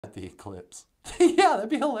at the eclipse. Yeah, that'd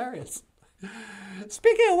be hilarious.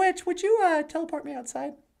 Speaking of which, would you teleport me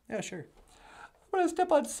outside? Yeah, sure. I'm gonna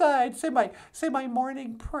step outside, say my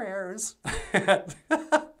morning prayers. You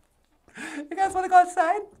guys want to go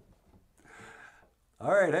outside?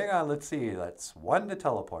 All right, hang on. Let's see. That's one to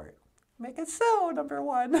teleport. Make it so, number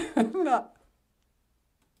one. No.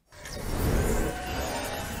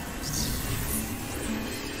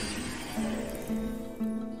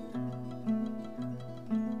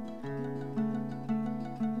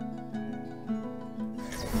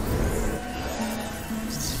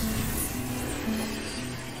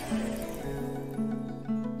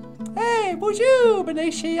 Hey, BOOZHOO,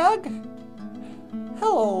 Beneshiyug.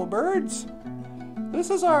 Hello, birds. This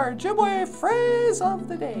is our Ojibwe phrase of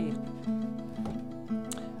the day.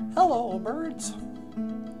 Hello, birds.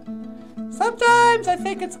 Sometimes I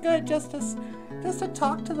think it's good just to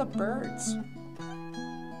talk to the birds.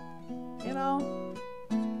 You know?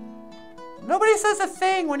 Nobody says a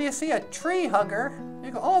thing when you see a tree hugger.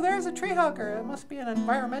 You go, oh, there's a tree hugger. It must be an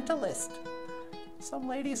environmentalist. Some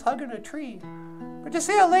lady's hugging a tree. But you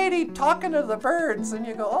see a lady talking to the birds and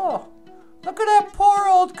you go, oh, look at that poor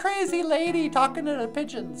old crazy lady talking to the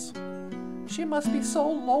pigeons. She must be so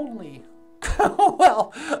lonely.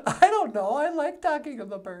 Well, I don't know. I like talking to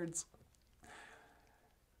the birds.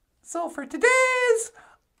 So for today's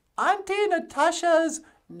Auntie Natasha's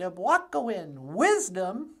Nabwakawin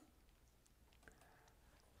wisdom,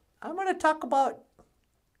 I'm going to talk about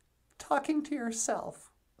talking to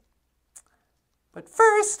yourself. But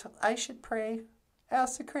first, I should pray,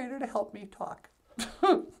 ask the Creator to help me talk.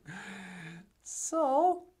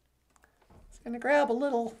 So, I'm just going to grab a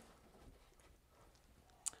little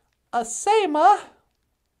asema,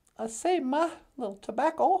 little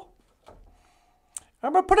tobacco.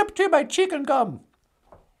 I'm going to put it between my cheek and gum.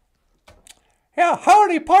 Yeah,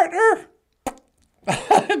 howdy, partner.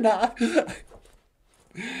 Nah.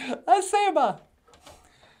 Asema.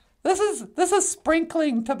 This is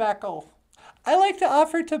sprinkling tobacco. I like to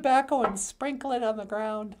offer tobacco and sprinkle it on the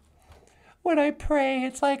ground. When I pray,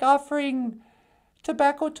 it's like offering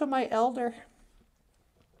tobacco to my elder.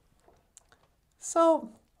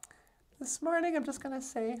 So, this morning I'm just going to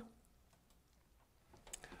say,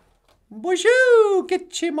 BOOZHOO,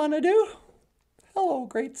 Gitchimanadu. Hello,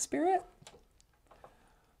 Great Spirit.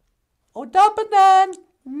 Odapanan,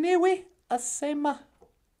 Niwi, Asema.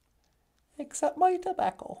 Accept my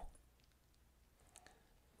tobacco.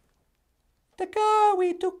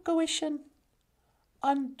 Takawi tukawishan.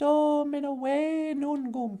 Andominawe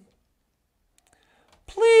nungum.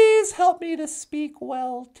 Please help me to speak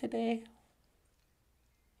well today.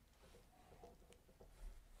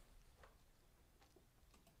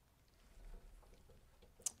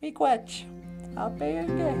 Miigwech.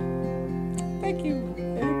 Abeyenge. Thank you.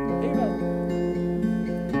 Amen.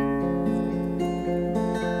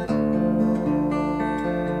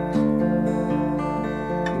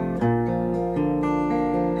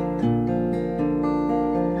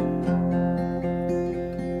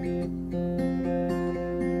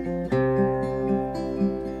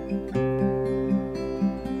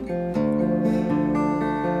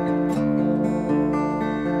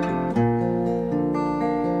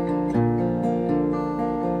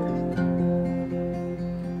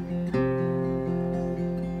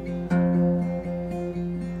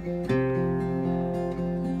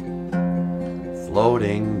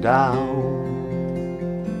 Floating down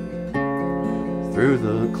through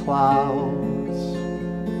the clouds,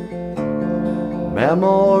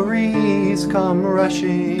 memories come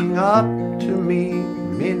rushing up to meet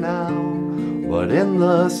me now. But in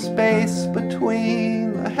the space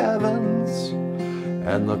between the heavens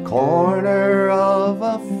and the corner of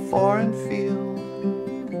a foreign field,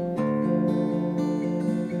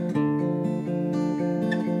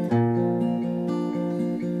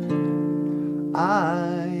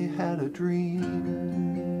 I had a dream.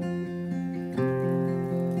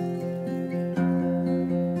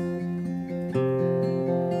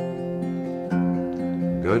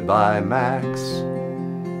 Goodbye, Max.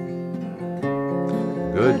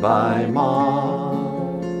 Goodbye,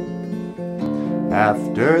 Mom.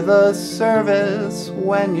 After the service,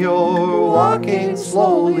 when you're walking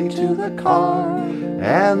slowly to the car,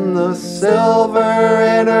 and the silver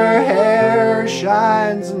in her hair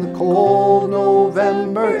shines in the cold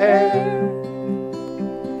November air,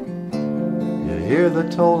 you hear the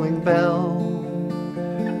tolling bell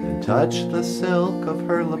and touch the silk of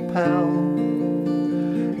her lapel.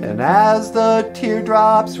 And as the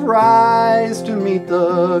teardrops rise to meet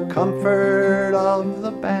the comfort of the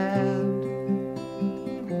band,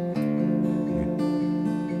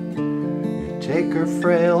 you take her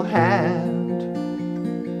frail hand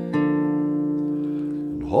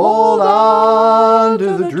hold on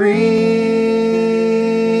to the dream.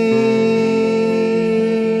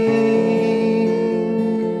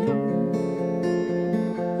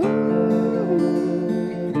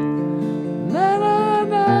 Na na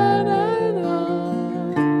na na na.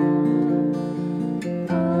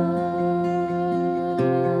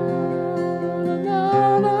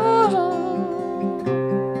 Na na.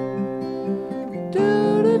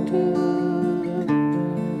 Do do do.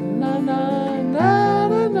 Na na na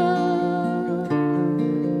na na.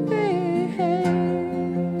 Hey hey.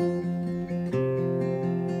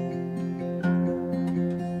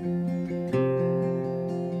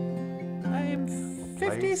 I'm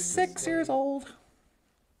 56 years old.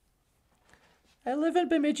 I live in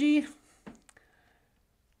Bemidji.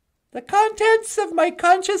 The contents of my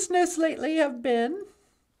consciousness lately have been,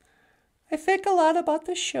 I think a lot about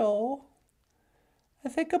the show. I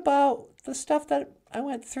think about the stuff that I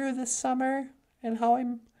went through this summer and how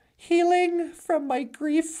I'm healing from my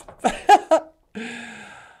grief.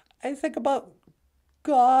 I think about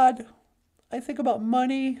God. I think about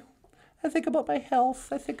money. I think about my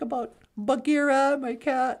health. I think about Bagheera, my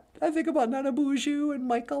cat. I think about NANABOOZHOO and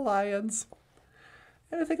Michael Lyons.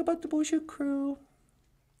 And I think about the BOOZHOO crew.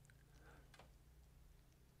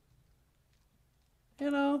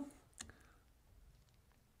 You know,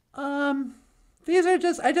 these are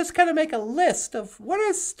just, I just kind of make a list of what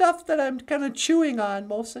is stuff that I'm kind of chewing on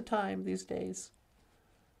most of the time these days.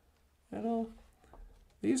 You know,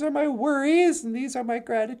 these are my worries and these are my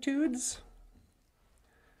gratitudes.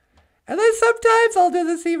 And then sometimes I'll do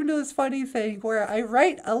this funny thing where I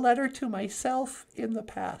write a letter to myself in the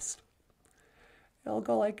past. I'll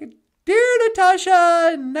go like, Dear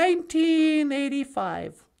Natasha,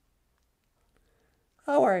 1985.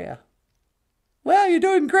 How are you? Well, you're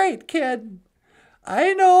doing great, kid.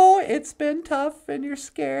 I know it's been tough and you're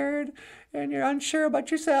scared and you're unsure about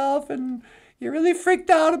yourself and you're really freaked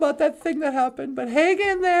out about that thing that happened, but hang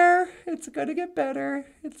in there. It's going to get better.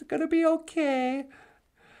 It's going to be okay.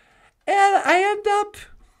 And I end up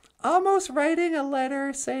almost writing a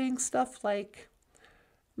letter saying stuff like,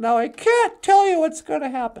 now I can't tell you what's going to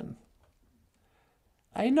happen.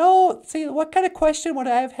 I know, see, what kind of question would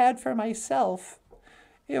I have had for myself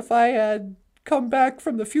if I had come back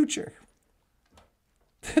from the future?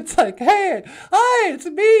 It's like, hey, hi, it's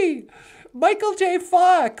me, Michael J.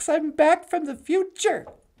 Fox. I'm back from the future.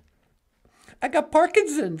 I got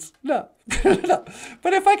Parkinson's. No, no.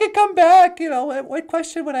 But if I could come back, you know, what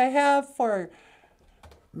question would I have for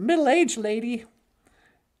middle-aged lady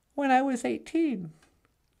when I was 18?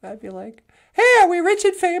 I'd be like, hey, are we rich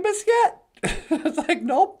and famous yet? It's like,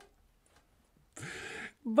 nope.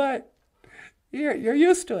 But you're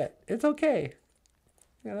used to it. It's okay.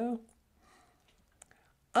 You know?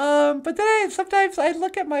 But then sometimes I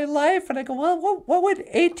look at my life and I go, well, what would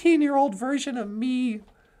 18-year-old version of me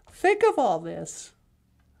think of all this?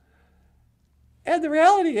 And the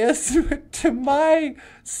reality is, to my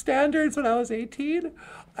standards when I was 18,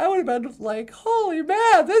 I would have been like, holy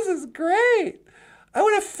man, this is great. I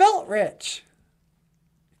would have felt rich.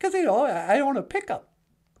 Because, you know, I own a pickup.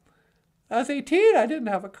 When I was 18, I didn't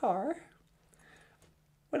have a car.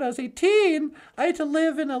 When I was 18, I had to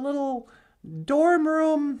live in a little dorm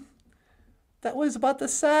room that was about the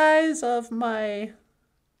size of my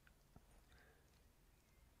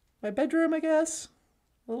bedroom, I guess.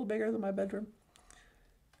 A little bigger than my bedroom.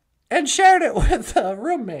 And shared it with a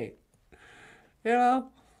roommate. You know,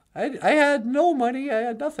 I had no money. I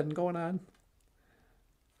had nothing going on.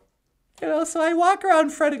 You know, so I walk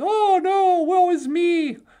around fretting, oh no, woe is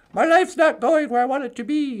me. My life's not going where I want it to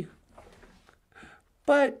be.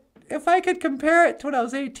 But if I could compare it to when I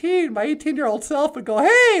was 18, my 18-year-old self would go,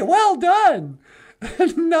 hey, well done.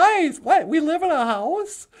 Nice. What, we live in a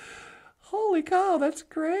house? Holy cow, that's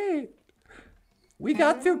great. We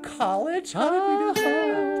got through college? How did we do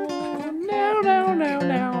that?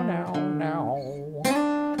 No.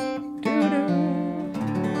 Doo-doo.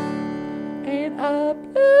 And up.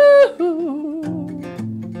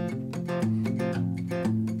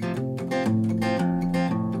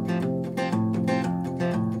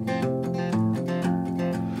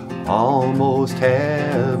 Almost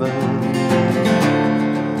heaven,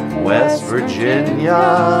 West Virginia,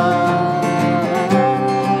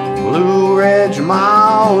 Blue Ridge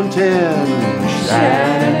Mountain,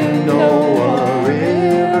 Shenandoah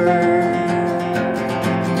River.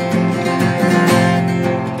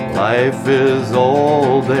 Life is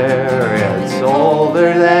old there, it's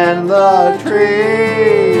older than the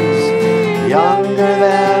trees, younger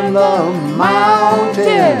than the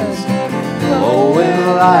mountains, blowing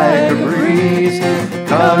like a breeze.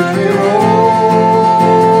 Country roads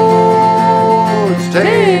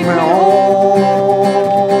Take me home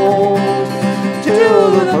to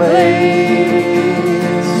the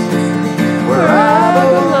place where I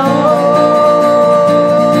belong.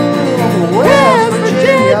 West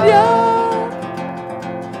Virginia,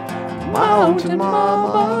 Mountain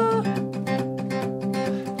Mama,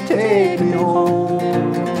 take me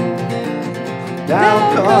home. Down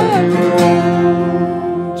country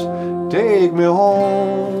roads, take me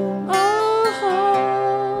home.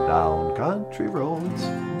 Down country roads.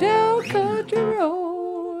 Down country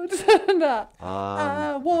roads.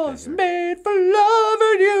 I was made for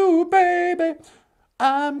loving you, baby.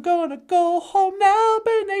 I'm gonna go home now,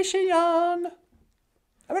 Bird Nation. I'm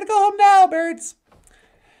gonna go home now, birds.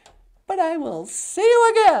 But I will see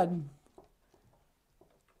you again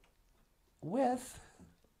with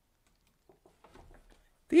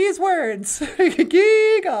these words.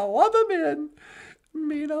 Giga wabamin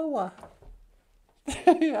minawa.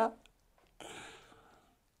 Yeah.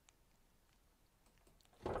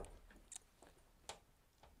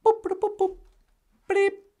 Boop, boop, boop, boop.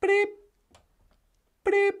 Bleep, bleep.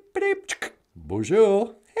 Bleep, bleep.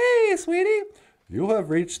 BOOZHOO. Hey, sweetie. You have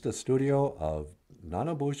reached the studio of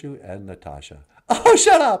NANABOOZHOO and Natasha. Oh,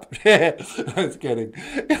 shut up. I was kidding.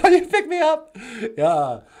 You pick me up.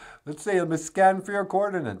 Yeah. Let's see. Let me scan for your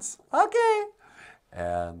coordinates. Okay.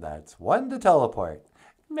 And that's 1 to teleport.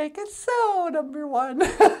 Make it so, number 1.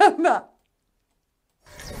 Nah.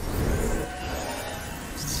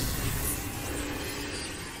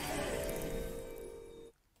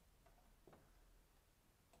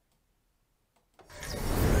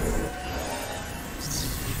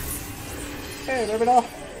 Hey, there we go.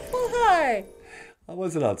 Oh, hi. How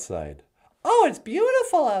was it outside? Oh, it's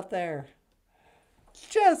beautiful out there.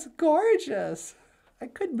 Just gorgeous. I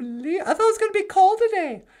couldn't believe. I thought it was going to be cold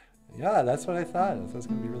today. Yeah, that's what I thought. I thought it was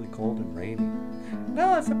going to be really cold and rainy.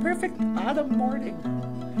 No, it's a perfect autumn morning.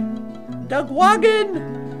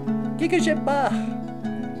 Dugwagon! Gigajibba!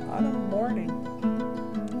 Autumn morning.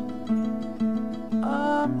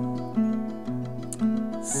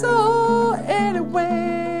 So,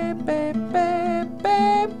 anyway, baby,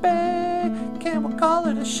 can we call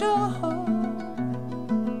it a show?